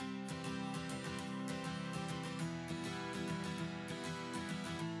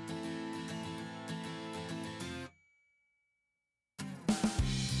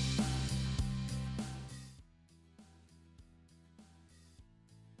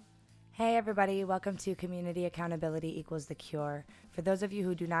Hey everybody, welcome to Community Accountability Equals the Cure. For those of you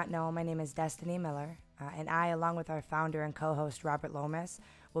who do not know, my name is Destiny Miller, and I, along with our founder and co-host Robert Lomas,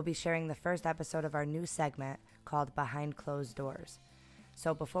 will be sharing the first episode of our new segment called Behind Closed Doors.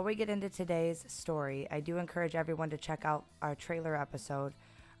 So before we get into today's story, I do encourage everyone to check out our trailer episode.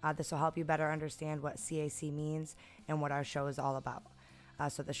 This will help you better understand what CAC means and what our show is all about.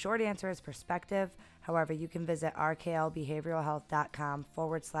 So the short answer is perspective. However, you can visit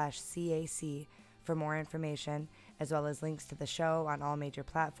rklbehavioralhealth.com/CAC for more information, as well as links to the show on all major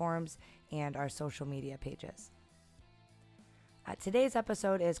platforms and our social media pages. Today's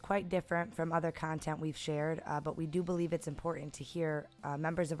episode is quite different from other content we've shared, but we do believe it's important to hear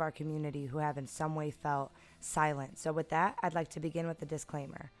members of our community who have in some way felt silent. So with that, I'd like to begin with a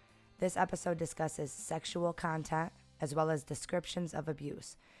disclaimer. This episode discusses sexual content as well as descriptions of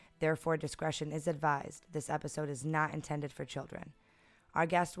abuse. Therefore, discretion is advised. This episode is not intended for children. Our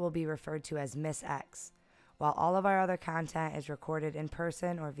guest will be referred to as Miss X. While all of our other content is recorded in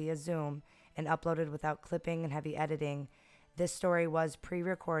person or via Zoom and uploaded without clipping and heavy editing, this story was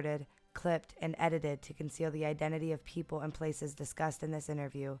pre-recorded, clipped, and edited to conceal the identity of people and places discussed in this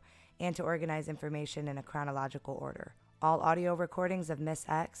interview and to organize information in a chronological order. All audio recordings of Miss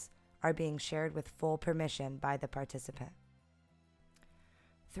X are being shared with full permission by the participant.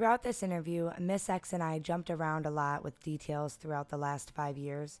 Throughout this interview, Miss X and I jumped around a lot with details throughout the last 5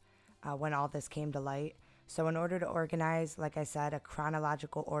 years when all this came to light. So in order to organize, like I said, a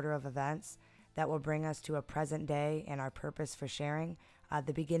chronological order of events that will bring us to a present day and our purpose for sharing,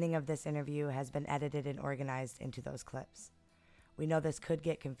 the beginning of this interview has been edited and organized into those clips. We know this could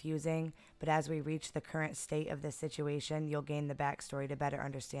get confusing, but as we reach the current state of this situation, you'll gain the backstory to better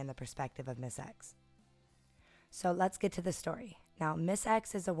understand the perspective of Miss X. So let's get to the story. Now, Miss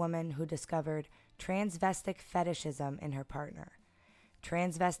X is a woman who discovered transvestic fetishism in her partner.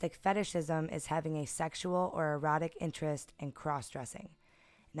 Transvestic fetishism is having a sexual or erotic interest in cross-dressing.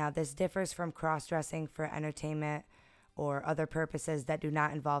 Now, this differs from cross-dressing for entertainment or other purposes that do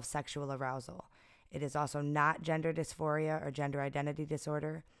not involve sexual arousal. It is also not gender dysphoria or gender identity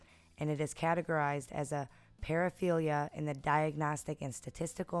disorder, and it is categorized as a paraphilia in the Diagnostic and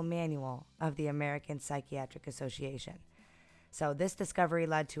Statistical Manual of the American Psychiatric Association. So this discovery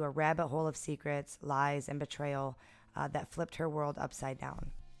led to a rabbit hole of secrets, lies, and betrayal that flipped her world upside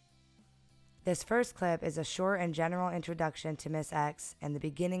down. This first clip is a short and general introduction to Miss X and the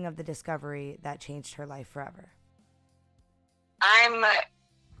beginning of the discovery that changed her life forever. I'm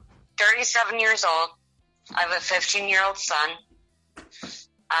 37 years old. I have a 15-year-old son.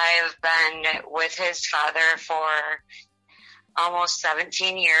 I've been with his father for almost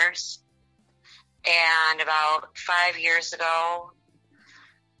 17 years. And about 5 years ago,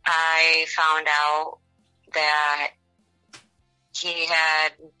 I found out that he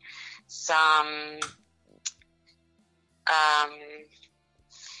had some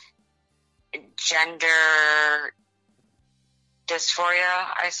gender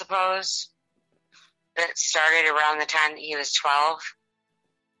dysphoria, I suppose, that started around the time that he was 12,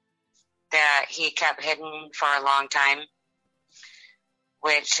 that he kept hidden for a long time,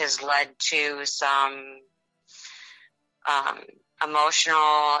 which has led to some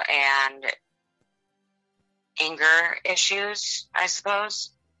emotional and anger issues, I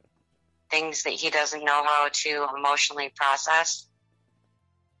suppose, things that he doesn't know how to emotionally process.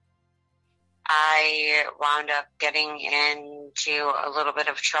 I wound up getting into a little bit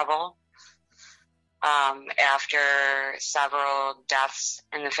of trouble after several deaths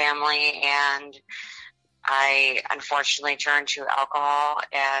in the family, and I unfortunately turned to alcohol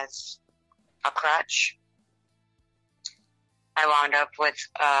as a crutch. I wound up with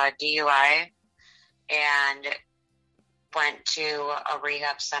a DUI and went to a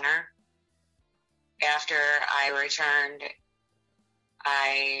rehab center. After I returned,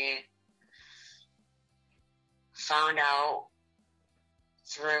 I found out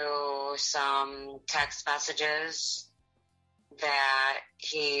through some text messages that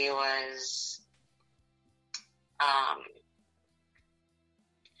he was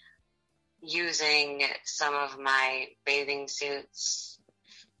using some of my bathing suits,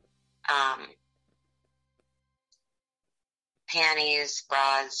 panties,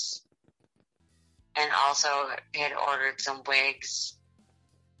 bras, and also had ordered some wigs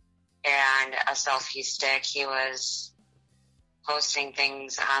and a selfie stick. He was posting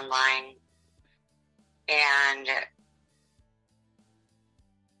things online and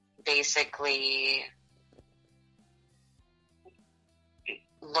basically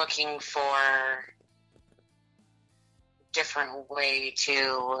looking for different way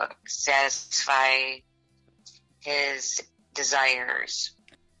to satisfy his desires.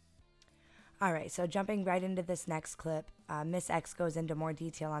 All right, so jumping right into this next clip, Miss X goes into more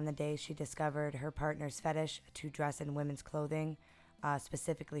detail on the day she discovered her partner's fetish to dress in women's clothing,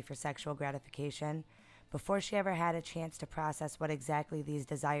 specifically for sexual gratification. Before she ever had a chance to process what exactly these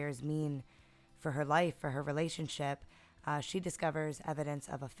desires mean for her life, for her relationship, she discovers evidence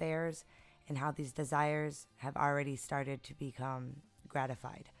of affairs and how these desires have already started to become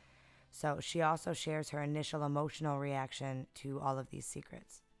gratified. So she also shares her initial emotional reaction to all of these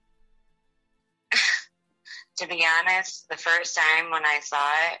secrets. To be honest, the first time when I saw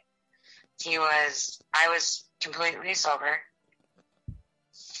it, I was completely sober.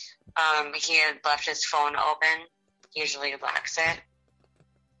 He had left his phone open. Usually he locks it.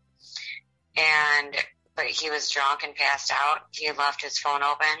 But he was drunk and passed out. He had left his phone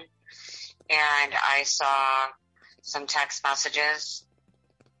open. And I saw some text messages.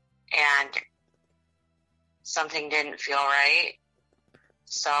 And something didn't feel right.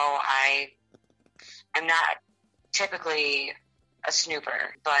 So I'm not typically a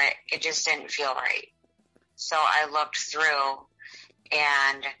snooper, but it just didn't feel right. So I looked through,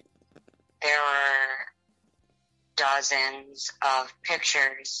 and there were dozens of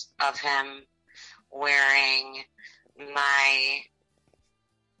pictures of him wearing my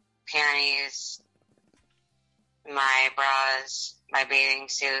panties, my bras, my bathing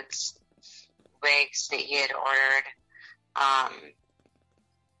suits, wigs that he had ordered.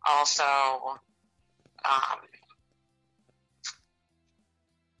 Also,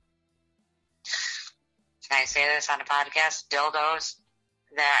 can I say this on a podcast? Dildos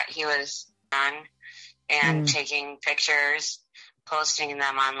that he was on and taking pictures, posting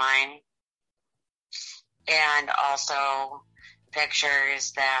them online. And also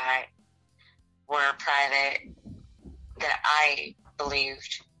pictures that were private, that I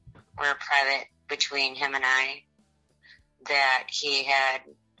believed were private between him and I, that he had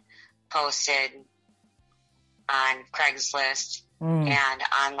posted on Craigslist and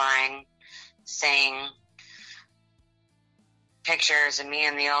online, saying pictures of me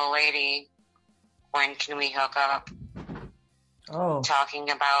and the old lady, when can we hook up? Talking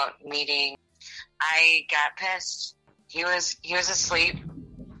about meeting. I got pissed. He was asleep,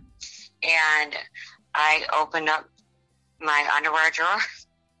 and I opened up my underwear drawer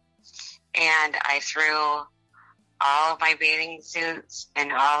and I threw all of my bathing suits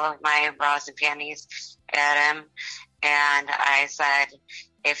and all of my bras and panties at him, and I said,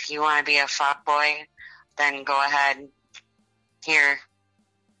 if you want to be a fuckboy, then go ahead. Here,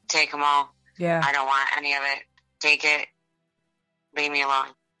 take them all. Yeah. I don't want any of it. Take it. Leave me alone.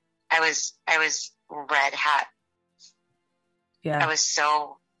 I was red hot. Yeah. I was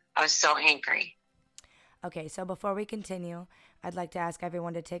so angry. Okay, so before we continue, I'd like to ask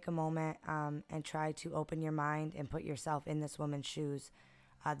everyone to take a moment and try to open your mind and put yourself in this woman's shoes.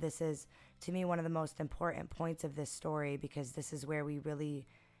 This is, to me, one of the most important points of this story, because this is where we really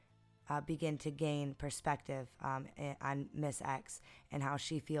begin to gain perspective on Miss X and how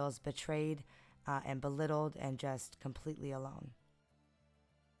she feels betrayed and belittled and just completely alone.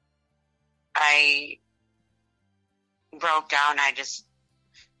 I broke down. I just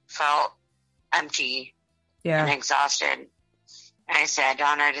felt empty and exhausted. I sat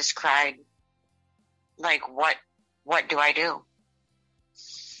down. I just cried. Like, what do I do?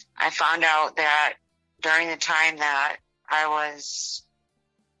 I found out that during the time that I was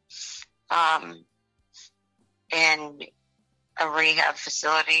in a rehab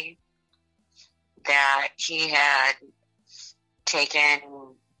facility, that he had taken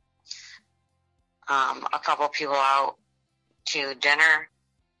a couple people out to dinner,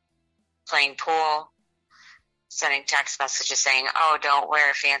 playing pool, sending text messages saying, oh, don't wear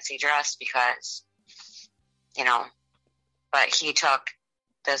a fancy dress because, but he took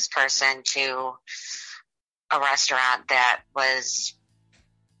this person to a restaurant that was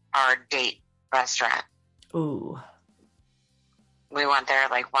our date restaurant. Ooh. We went there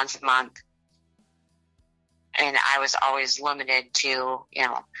like once a month. And I was always limited to,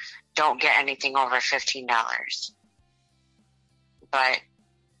 don't get anything over $15. But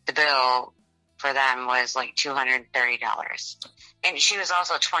the bill for them was like $230. And she was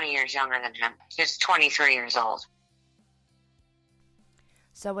also 20 years younger than him. She was 23 years old.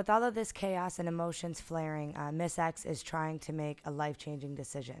 So with all of this chaos and emotions flaring, Miss X is trying to make a life-changing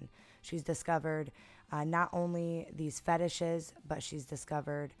decision. She's discovered not only these fetishes, but she's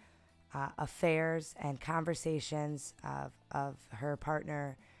discovered affairs and conversations of her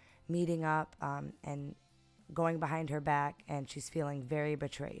partner meeting up and going behind her back, and she's feeling very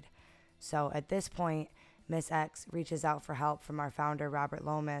betrayed. So at this point, Miss X reaches out for help from our founder, Robert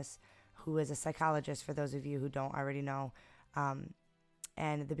Lomas, who is a psychologist, for those of you who don't already know.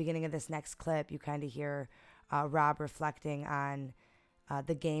 And at the beginning of this next clip, you kind of hear Rob reflecting on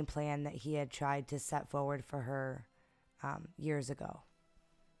the game plan that he had tried to set forward for her years ago.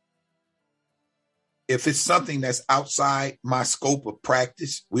 If it's something that's outside my scope of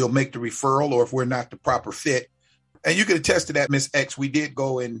practice, we'll make the referral, or if we're not the proper fit. And you can attest to that, Miss X. We did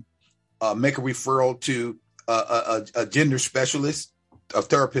go and make a referral to a gender specialist, a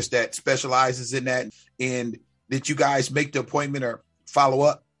therapist that specializes in that. And did you guys make the appointment or follow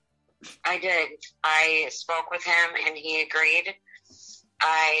up? I did. I spoke with him and he agreed.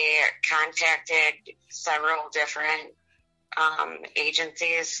 I contacted several different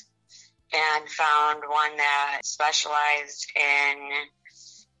agencies and found one that specialized in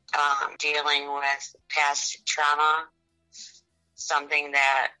dealing with past trauma, something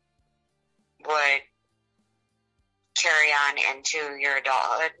that would carry on into your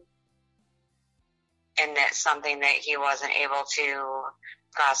adulthood, and that's something that he wasn't able to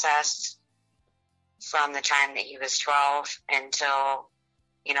process from the time that he was 12 until,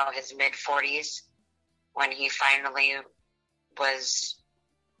 his mid-40s, when he finally was,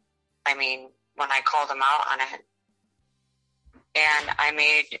 when I called him out on it. And I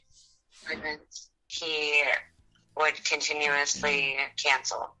made appointments he would continuously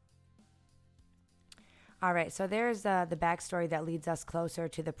cancel. All right, so there's the backstory that leads us closer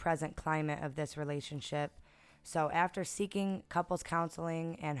to the present climate of this relationship. So after seeking couples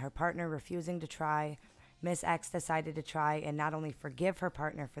counseling and her partner refusing to try, Miss X decided to try and not only forgive her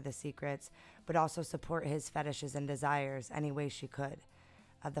partner for the secrets, but also support his fetishes and desires any way she could.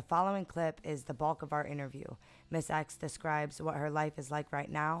 The following clip is the bulk of our interview. Miss X describes what her life is like right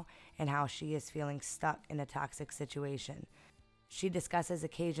now and how she is feeling stuck in a toxic situation. She discusses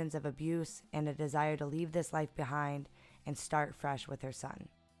occasions of abuse and a desire to leave this life behind and start fresh with her son.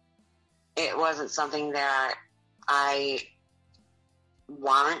 It wasn't something that I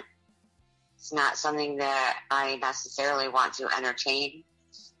want. It's not something that I necessarily want to entertain.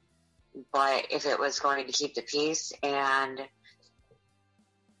 But if it was going to keep the peace and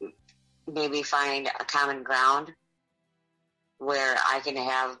maybe find a common ground where I can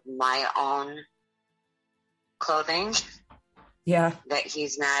have my own clothing that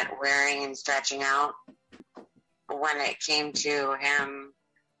he's not wearing and stretching out. When it came to him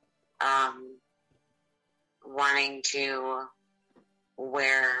wanting to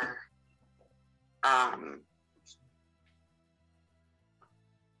wear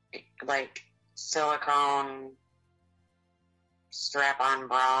like silicone strap-on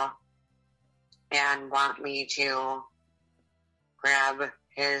bra and want me to grab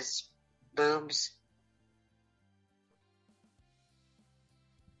his boobs.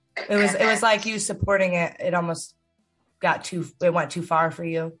 It was like you supporting it. It almost it went too far for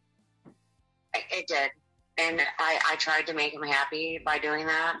you. It did. And I tried to make him happy by doing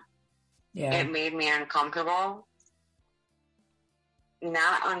that. Yeah. It made me uncomfortable.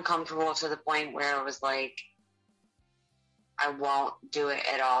 Not uncomfortable to the point where it was like, I won't do it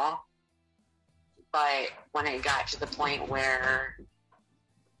at all. But when it got to the point where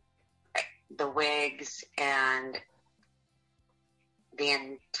the wigs and the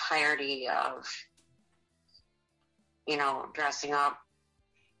entirety of, dressing up,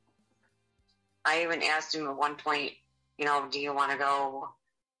 I even asked him at one point, do you want to go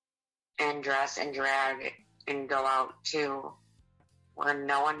and dress and drag and go out to where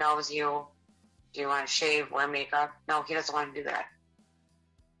no one knows you? Do you want to shave, wear makeup? No, he doesn't want to do that.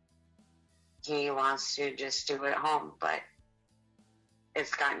 He wants to just do it at home, but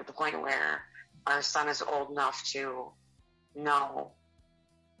it's gotten to the point where our son is old enough to know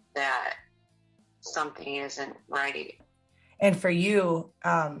that something isn't right. And for you,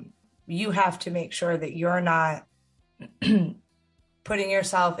 you have to make sure that you're not putting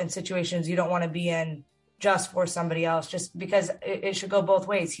yourself in situations you don't want to be in just for somebody else, just because it should go both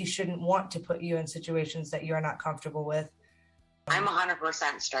ways. He shouldn't want to put you in situations that you're not comfortable with. I'm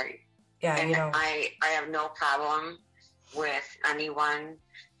 100% straight. Yeah, and I have no problem with anyone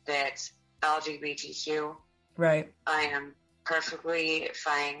that's LGBTQ. Right. I am perfectly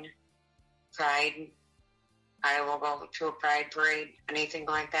fine. Pride. I will go to a pride parade, anything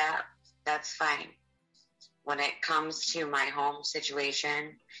like that. That's fine. When it comes to my home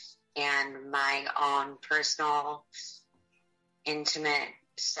situation and my own personal, intimate,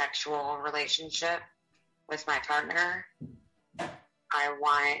 sexual relationship with my partner, I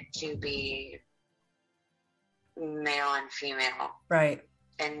want it to be male and female. Right.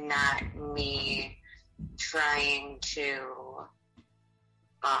 And not me trying to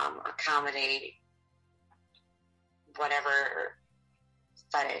accommodate whatever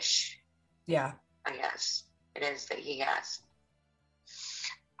fetish, yeah, I guess it is that he has.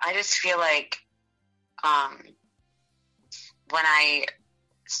 I just feel like when I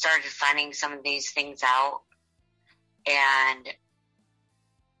started finding some of these things out and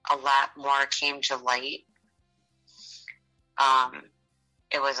a lot more came to light,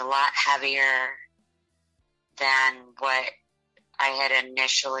 it was a lot heavier than what I had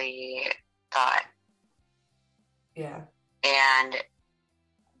initially thought. Yeah. And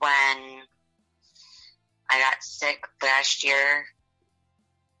when I got sick last year,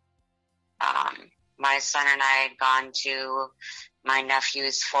 my son and I had gone to my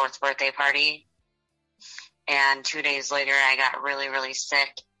nephew's 4th birthday party. And 2 days later, I got really, really sick.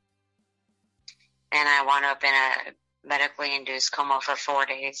 And I wound up in a medically induced coma for 4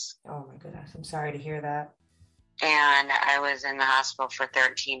 days. Oh my goodness. I'm sorry to hear that. And I was in the hospital for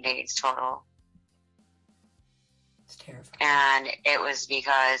 13 days total. It's terrifying. And it was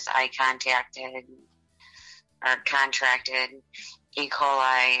because I contracted E.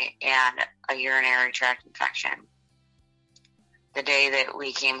 coli and a urinary tract infection. The day that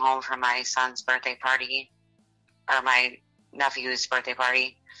we came home from my son's birthday party, or my nephew's birthday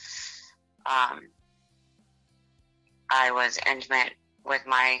party, I was intimate with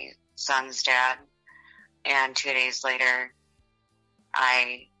my son's dad, and 2 days later,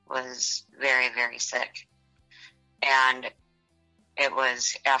 I was very, very sick. And it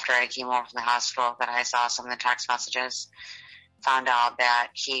was after I came home from the hospital that I saw some of the text messages, found out that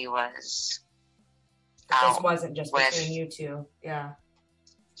he was out. This wasn't just between you two. Yeah.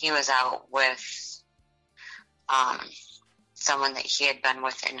 He was out with someone that he had been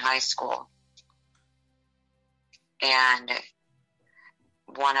with in high school. And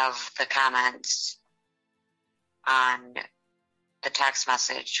one of the comments on the text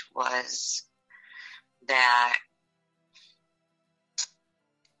message was that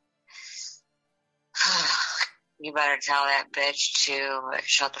you better tell that bitch to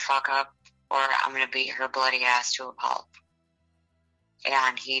shut the fuck up or I'm going to beat her bloody ass to a pulp.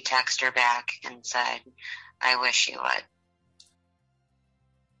 And he texted her back and said, I wish you would.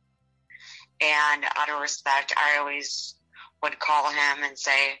 And out of respect, I always would call him and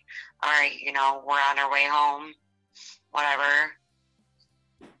say, all right, we're on our way home, whatever.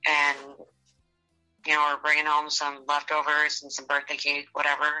 And, we're bringing home some leftovers and some birthday cake,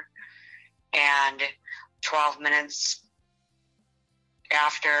 whatever. And 12 minutes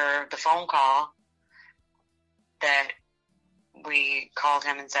after the phone call that we called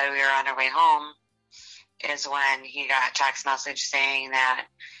him and said we were on our way home is when he got a text message saying that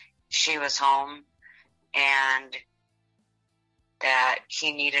she was home and that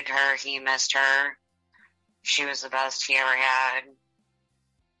he needed her, he missed her, she was the best he ever had.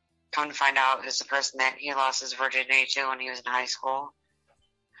 Come to find out, it was the person that he lost his virginity to when he was in high school.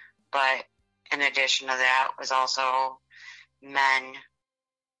 But in addition to that was also men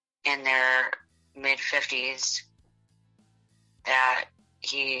in their mid-50s that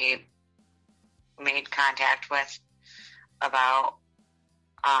he made contact with about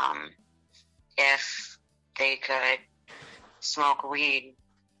if they could smoke weed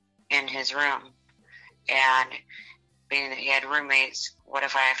in his room. And being that he had roommates, what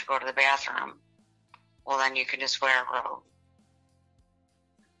if I have to go to the bathroom? Well, then you can just wear a robe.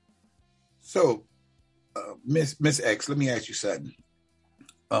 So, Miss X, let me ask you something.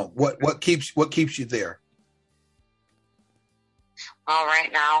 What keeps you there? Well,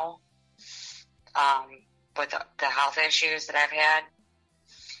 right now, with the health issues that I've had,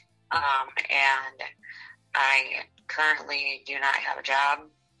 and I currently do not have a job,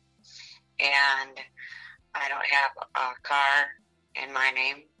 and I don't have a car in my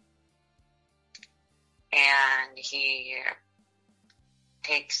name, and he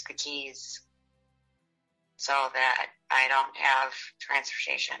takes the keys so that I don't have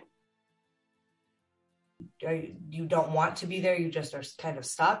transportation. You don't want to be there? You just are kind of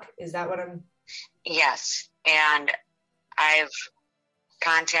stuck? Is that what I'm... Yes, and I've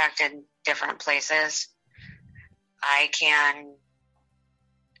contacted different places. I can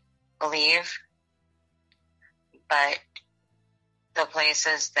leave, but the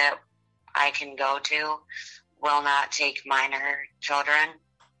places that I can go to will not take minor children,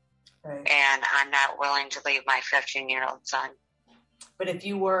 Right. And I'm not willing to leave my 15-year-old son. But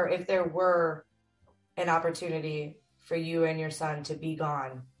if there were an opportunity for you and your son to be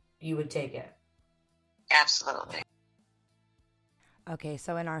gone, you would take it? Absolutely. Okay,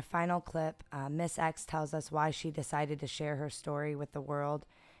 so in our final clip, Miss X tells us why she decided to share her story with the world.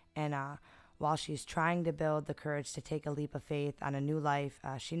 And while she's trying to build the courage to take a leap of faith on a new life,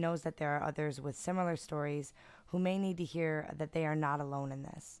 she knows that there are others with similar stories who may need to hear that they are not alone in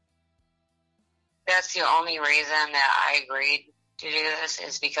this. That's the only reason that I agreed to do this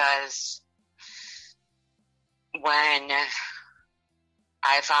is because when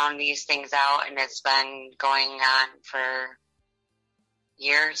I found these things out, and it's been going on for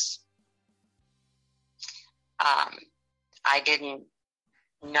years, I didn't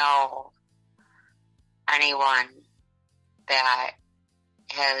know anyone that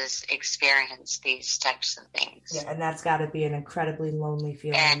has experienced these types of things. Yeah, and that's got to be an incredibly lonely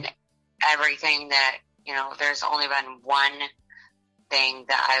feeling. And everything that, there's only been one thing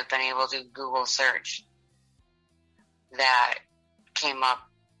that I've been able to Google search that came up,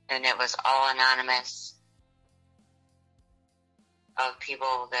 and it was all anonymous, of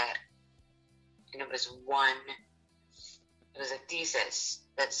people that, and it was a thesis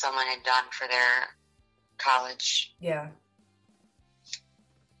that someone had done for their college. Yeah.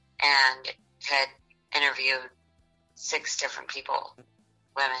 And had interviewed 6 different people,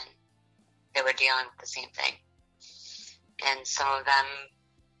 women, that were dealing with the same thing. And some of them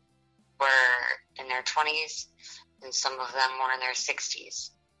were in their 20s, and some of them were in their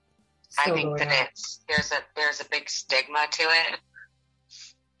 60s. I think that there's a big stigma to it,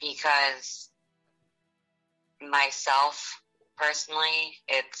 because myself personally,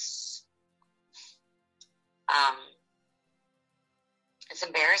 it's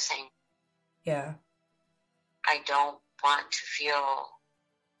embarrassing. Yeah. I don't want to feel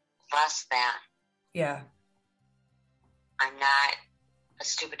less than. Yeah. I'm not a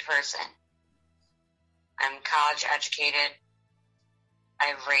stupid person. I'm college educated.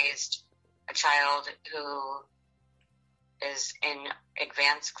 I've raised a child who is in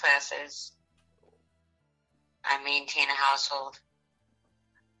advanced classes. I maintain a household.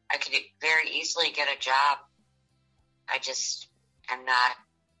 I could very easily get a job. I'm not,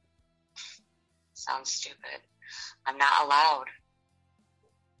 sounds stupid, I'm not allowed,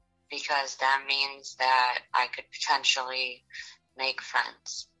 because that means that I could potentially make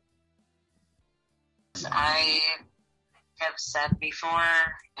friends. I have said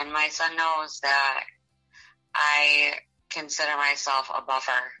before, and my son knows, that I consider myself a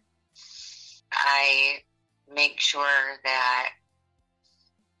buffer. I make sure that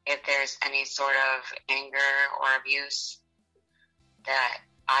if there's any sort of anger or abuse, that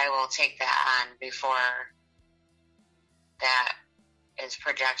I will take that on before that is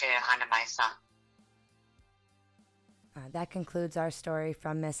projected onto my son. That concludes our story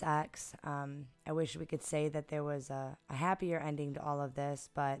from Miss X. I wish we could say that there was a happier ending to all of this,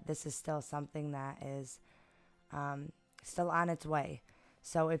 but this is still something that is still on its way.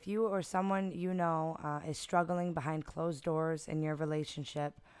 So if you or someone you know is struggling behind closed doors in your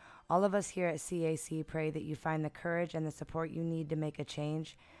relationship, all of us here at CAC pray that you find the courage and the support you need to make a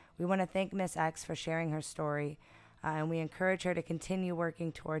change. We want to thank Miss X for sharing her story, and we encourage her to continue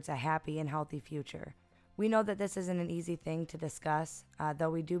working towards a happy and healthy future. We know that this isn't an easy thing to discuss, though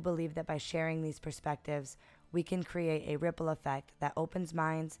we do believe that by sharing these perspectives, we can create a ripple effect that opens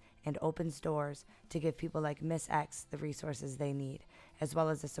minds and opens doors to give people like Miss X the resources they need, as well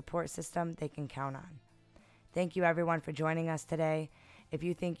as a support system they can count on. Thank you everyone for joining us today. If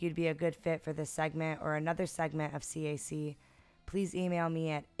you think you'd be a good fit for this segment or another segment of CAC, please email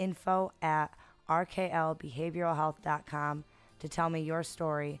me at info@rklbehavioralhealth.com to tell me your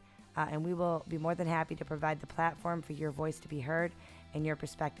story, and we will be more than happy to provide the platform for your voice to be heard and your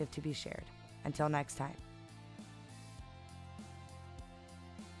perspective to be shared. Until next time.